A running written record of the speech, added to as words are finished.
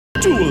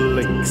Duel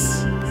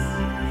Links.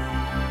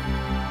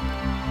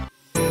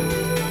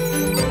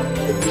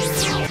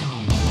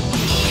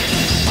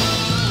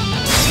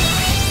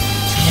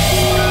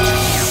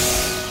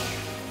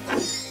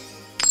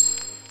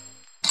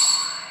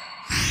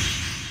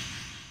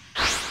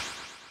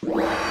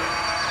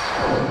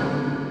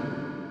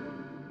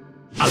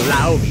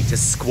 Allow me to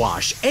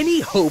squash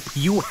any hope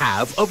you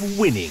have of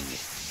winning.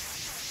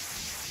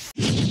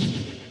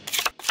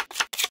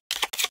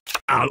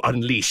 I'll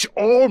unleash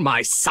all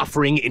my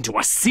suffering into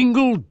a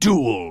single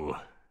duel.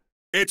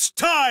 It's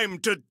time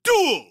to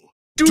duel!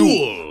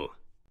 Duel!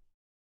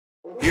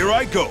 Here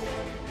I go.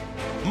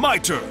 My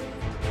turn.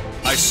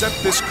 I set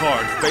this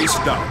card face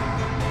down.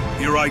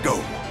 Here I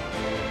go.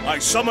 I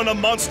summon a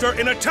monster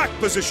in attack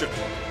position.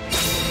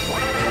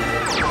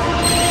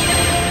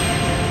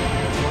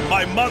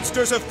 My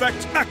monster's effect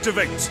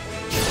activates.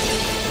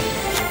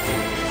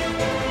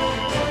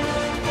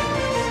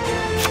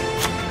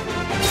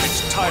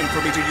 It's time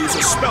for me to use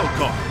a spell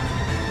card.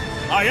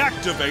 I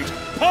activate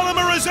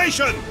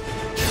Polymerization!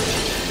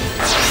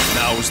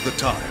 Now's the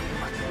time.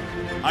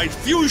 I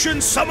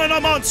fusion summon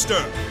a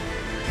monster!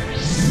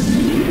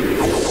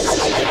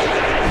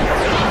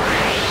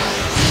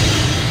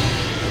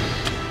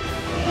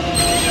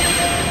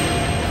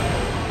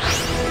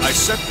 I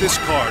set this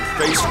card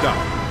face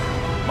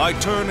down. My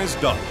turn is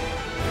done.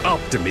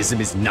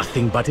 Optimism is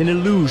nothing but an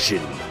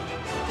illusion.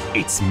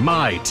 It's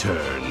my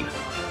turn.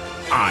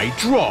 I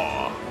draw.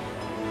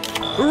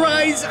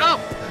 Rise up,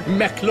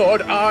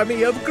 Meklord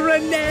Army of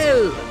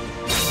Granel!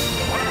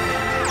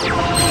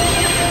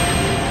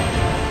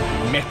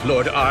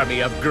 Meklord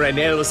Army of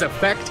Granel's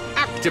effect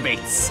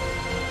activates.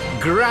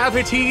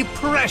 Gravity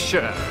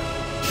Pressure.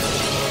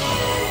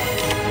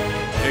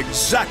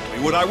 Exactly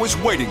what I was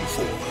waiting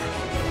for.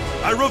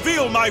 I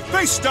reveal my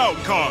face down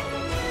card.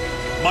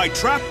 My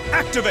trap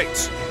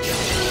activates.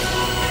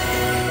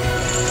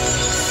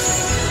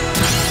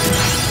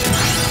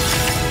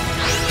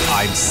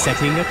 I'm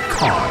setting a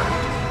card.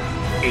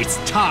 It's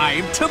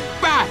time to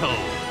battle!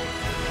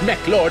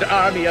 Meklord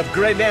Army of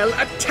Granel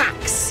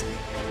attacks!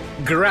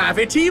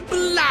 Gravity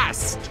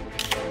Blast!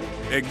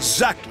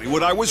 Exactly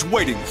what I was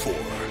waiting for.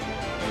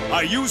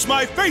 I use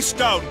my face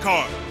down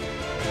card.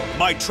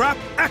 My trap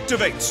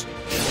activates.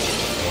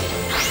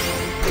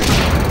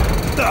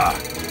 Ah,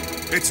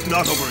 it's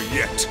not over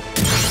yet.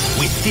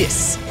 With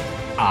this,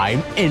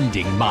 I'm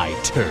ending my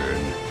turn.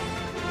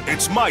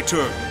 It's my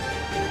turn.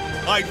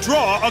 I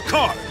draw a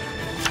card.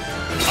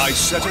 I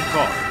set a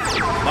card.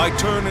 My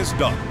turn is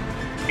done.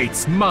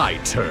 It's my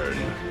turn.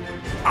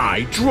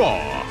 I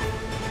draw.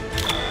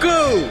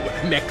 Go,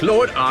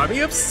 Meklord Army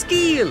of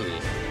Steel!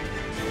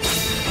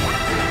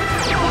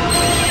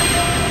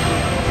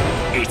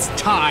 It's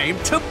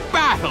time to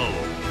battle!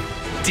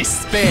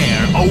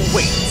 Despair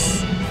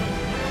awaits!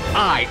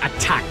 I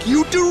attack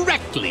you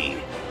directly!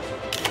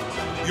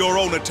 Your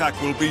own attack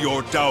will be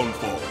your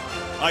downfall.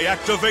 I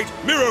activate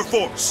Mirror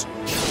Force!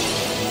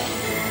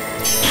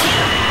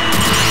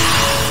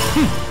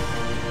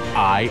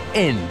 I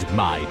end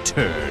my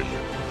turn.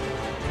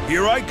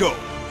 Here I go.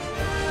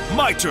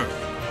 My turn.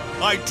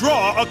 I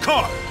draw a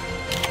card.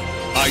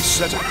 I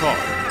set a card.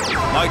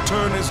 My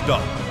turn is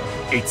done.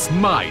 It's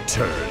my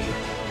turn.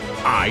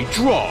 I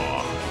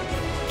draw.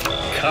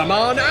 Come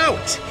on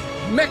out,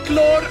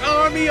 Meklord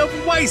Army of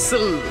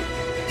Weissel!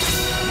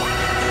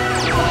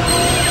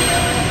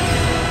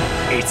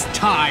 It's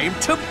time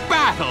to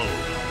battle!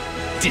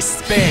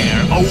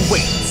 Despair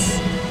awaits!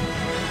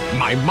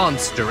 My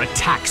monster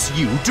attacks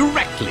you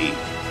directly.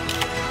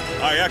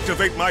 I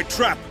activate my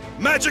trap,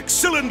 Magic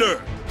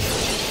Cylinder!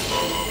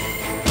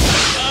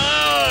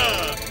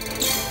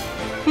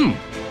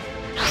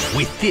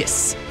 With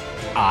this,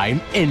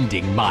 I'm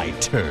ending my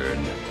turn.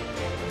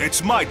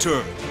 It's my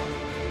turn.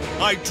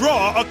 I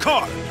draw a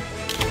card.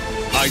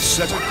 I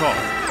set a card.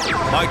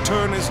 My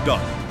turn is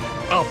done.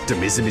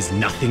 Optimism is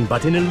nothing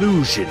but an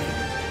illusion.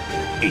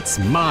 It's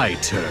my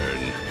turn.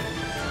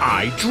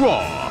 I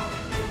draw.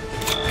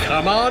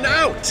 Come on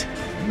out,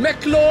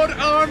 Meklord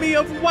Army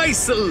of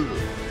Weissel!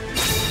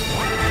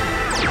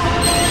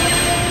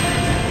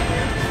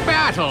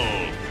 Battle!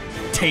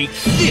 Take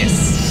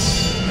this!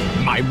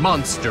 My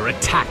monster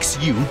attacks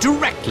you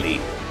directly.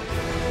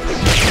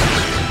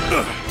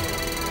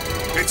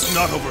 It's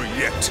not over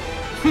yet.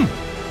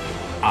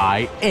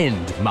 I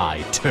end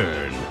my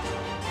turn.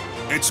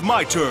 It's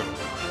my turn.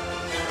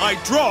 I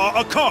draw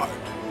a card.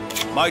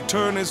 My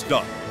turn is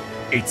done.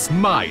 It's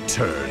my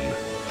turn.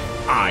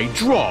 I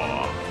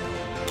draw.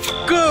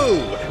 Go,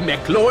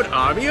 Meklord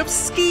Army of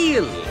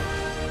Steel!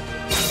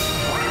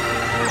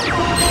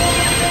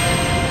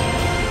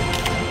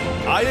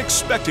 I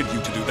expected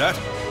you to do that.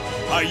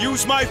 I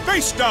use my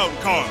face down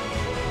card.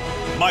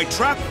 My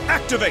trap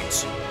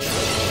activates.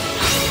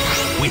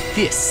 With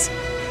this,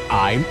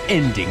 I'm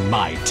ending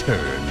my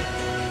turn.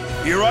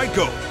 Here I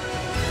go.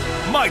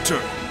 My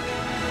turn.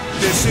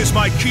 This is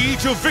my key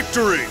to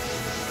victory.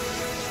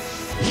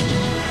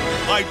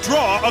 I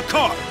draw a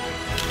card.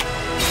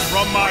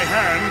 From my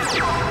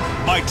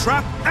hand, my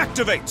trap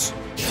activates.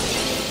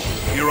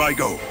 Here I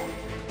go.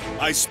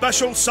 I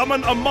special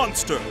summon a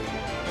monster.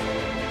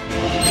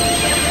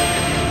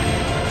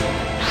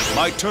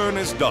 My turn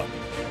is done.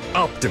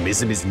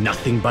 Optimism is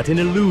nothing but an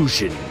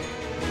illusion.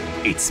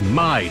 It's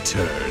my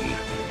turn.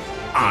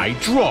 I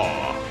draw.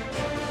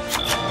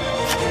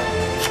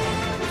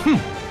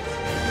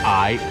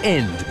 I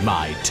end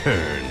my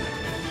turn.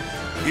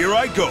 Here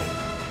I go.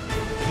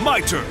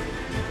 My turn.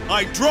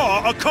 I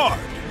draw a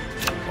card.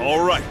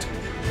 All right.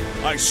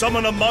 I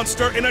summon a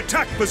monster in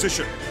attack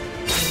position.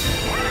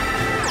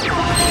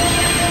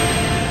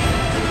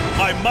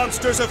 My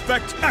monster's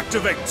effect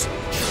activates.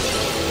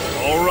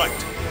 All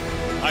right.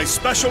 I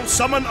special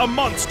summon a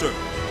monster.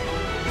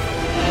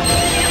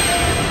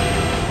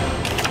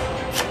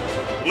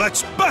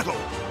 Let's battle!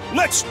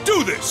 Let's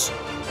do this!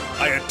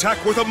 I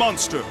attack with a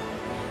monster.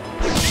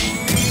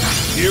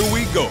 Here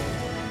we go.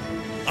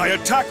 I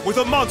attack with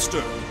a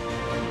monster.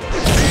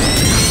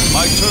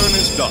 My turn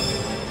is done.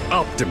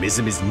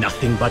 Optimism is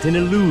nothing but an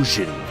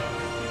illusion.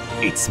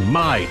 It's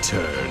my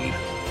turn.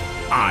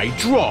 I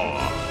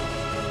draw.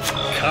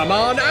 Come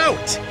on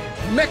out,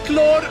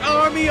 Meklord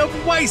Army of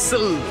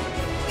Weissel!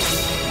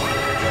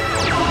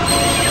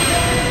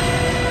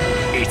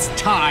 It's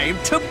time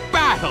to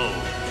battle!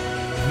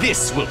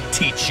 This will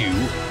teach you.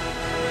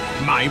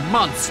 My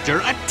monster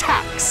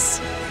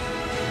attacks!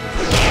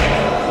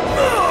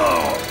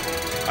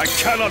 I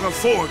cannot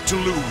afford to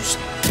lose.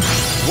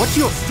 What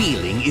you're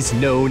feeling is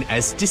known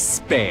as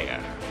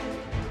despair.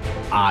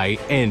 I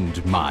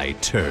end my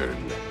turn.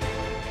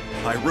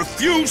 I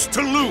refuse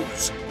to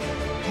lose.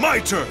 My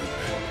turn.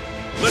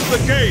 Let the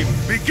game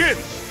begin.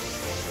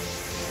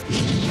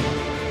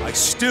 I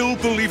still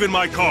believe in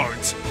my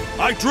cards.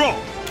 I draw.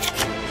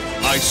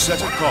 I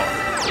set a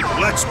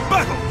card. Let's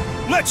battle.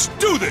 Let's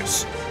do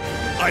this.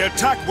 I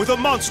attack with a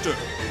monster.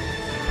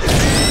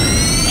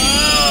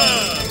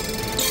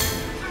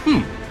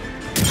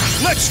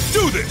 Let's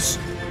do this.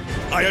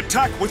 I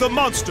attack with a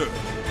monster.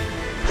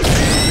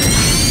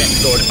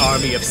 Meklord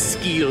Army of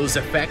Skeel's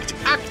effect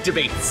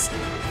activates.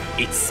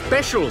 It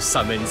special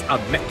summons a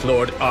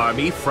Meklord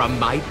army from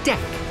my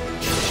deck.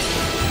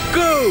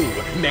 Go,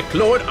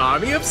 Meklord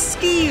Army of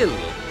Skeel!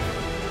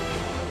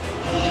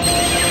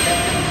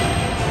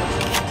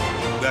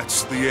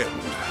 That's the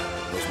end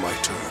of my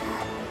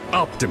turn.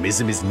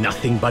 Optimism is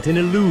nothing but an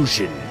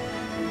illusion.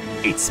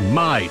 It's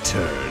my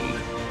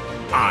turn.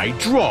 I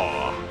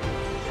draw.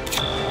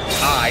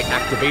 I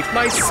activate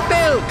my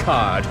spell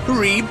card,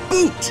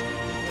 Reboot.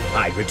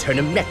 I return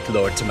a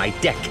Meklord to my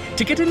deck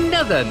to get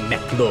another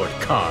Meklord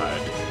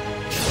card.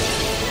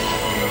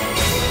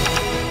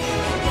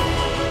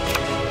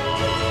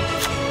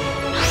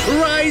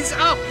 Rise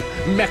up,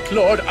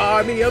 Meklord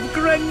Army of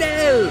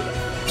Granel!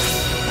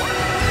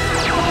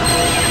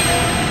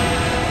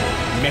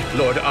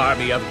 Meklord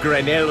Army of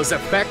Granel's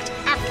effect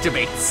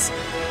activates.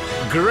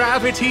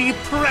 Gravity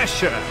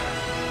Pressure.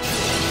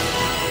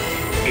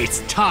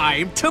 It's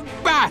time to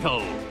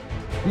battle!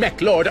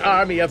 Meklord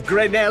Army of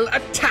Granel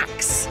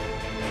attacks!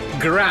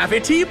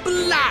 Gravity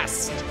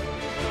Blast!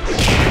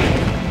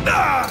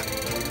 Ah!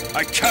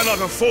 I cannot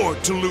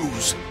afford to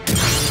lose.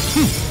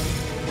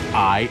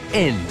 I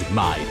end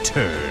my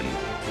turn.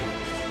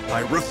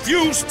 I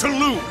refuse to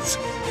lose.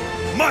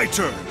 My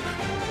turn.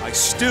 I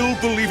still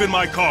believe in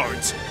my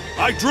cards.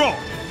 I draw.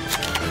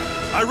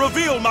 I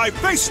reveal my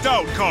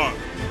face-down card.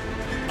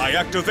 I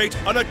activate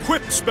an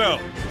equipped spell.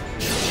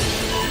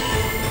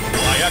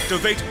 I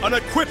activate an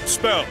equipped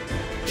spell.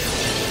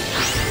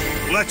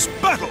 Let's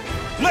battle!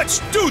 Let's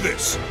do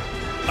this!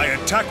 I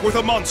attack with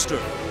a monster.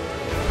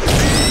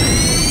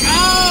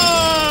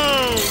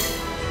 Oh!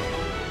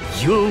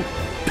 You'll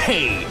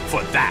pay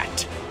for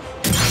that.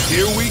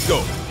 Here we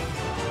go.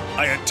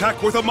 I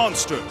attack with a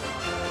monster.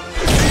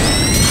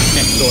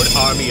 Meklord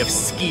Army of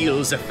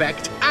Skeel's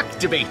effect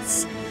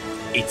activates.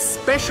 It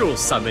special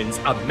summons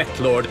a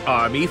Meklord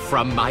army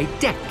from my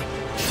deck.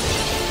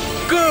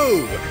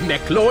 Go,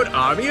 Meklord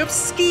Army of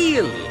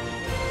Skeel!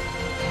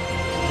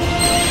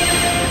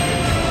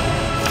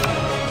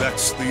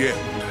 That's the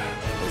end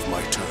of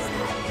my turn.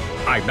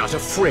 I'm not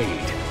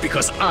afraid,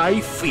 because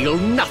I feel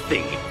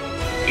nothing.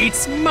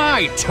 It's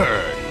my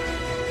turn.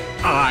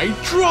 I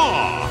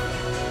draw.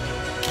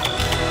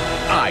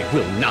 I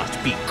will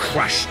not be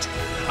crushed.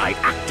 I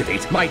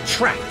activate my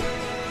trap.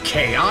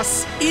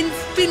 Chaos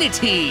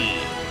Infinity.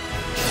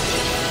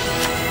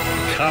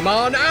 Come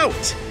on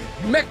out,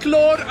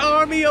 Meklord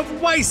Army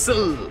of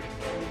Weissel.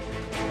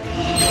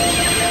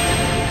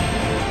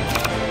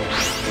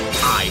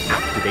 I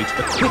activate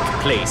the quick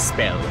play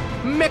spell,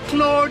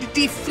 Meklord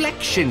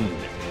Deflection.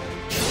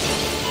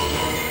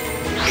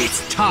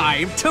 It's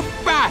time to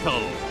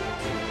battle!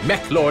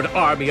 Meklord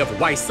Army of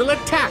Weissel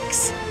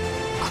attacks!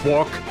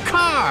 Quark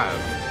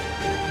Carve!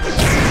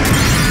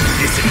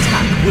 This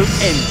attack will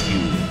end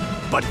you,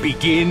 but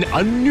begin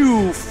a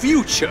new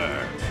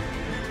future!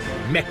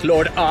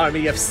 Meklord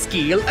Army of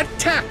Skeel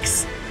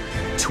attacks!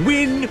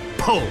 Twin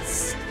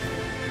Pulse!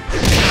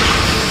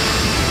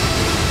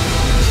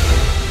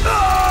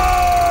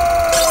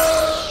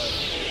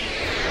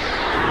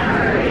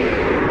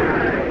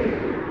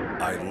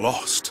 I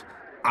lost.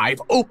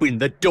 I've opened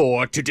the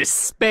door to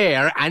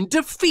despair and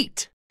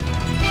defeat.